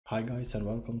Hi guys, and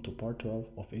welcome to part 12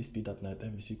 of ASP.NET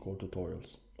MVC core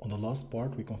tutorials. On the last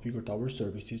part we configured our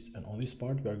services, and on this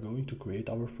part we are going to create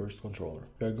our first controller.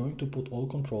 We are going to put all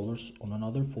controllers on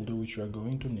another folder which we are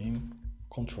going to name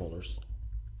controllers.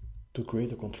 To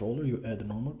create a controller, you add a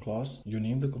normal class, you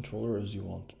name the controller as you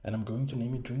want. And I'm going to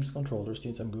name it drinks controller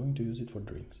since I'm going to use it for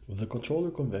drinks. The controller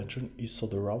convention is so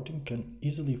the routing can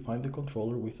easily find the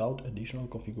controller without additional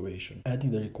configuration.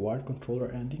 Adding the required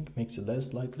controller ending makes it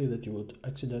less likely that you would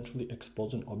accidentally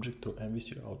expose an object to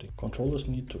MVC routing. Controllers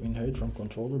need to inherit from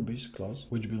controller base class,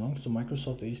 which belongs to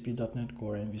Microsoft ASP.NET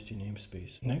Core MVC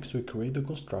namespace. Next, we create the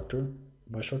constructor.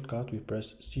 By shortcut, we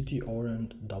press Ctrl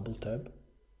and double tab.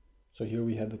 So here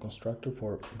we have the constructor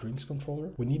for drinks controller.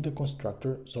 We need the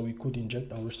constructor so we could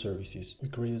inject our services. We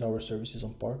created our services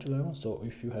on part 11, so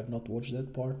if you have not watched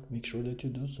that part, make sure that you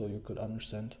do so you could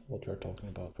understand what we are talking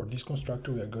about. For this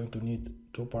constructor, we are going to need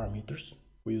two parameters.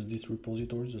 We use these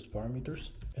repositories as parameters,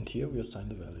 and here we assign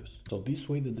the values. So this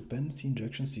way the dependency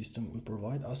injection system will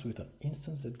provide us with an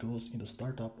instance that goes in the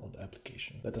startup of the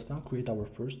application. Let us now create our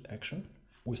first action.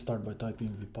 We start by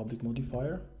typing the public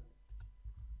modifier,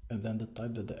 and then the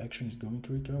type that the action is going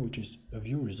to return, which is a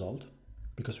view result,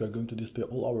 because we are going to display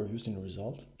all our views in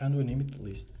result, and we name it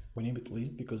list. We name it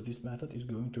list because this method is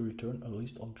going to return a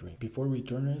list of drinks. Before we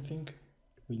return anything,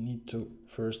 we need to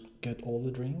first get all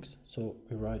the drinks, so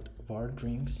we write var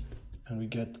drinks, and we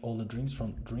get all the drinks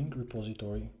from drink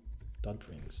repository dot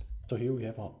drinks. So here we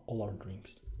have all our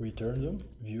drinks. Return them,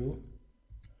 view,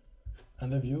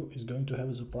 and the view is going to have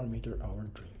as a parameter our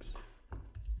drinks.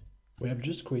 We have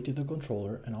just created the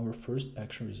controller and our first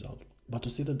action result. But to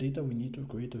see the data, we need to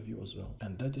create a view as well.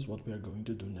 And that is what we are going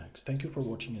to do next. Thank you for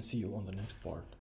watching and see you on the next part.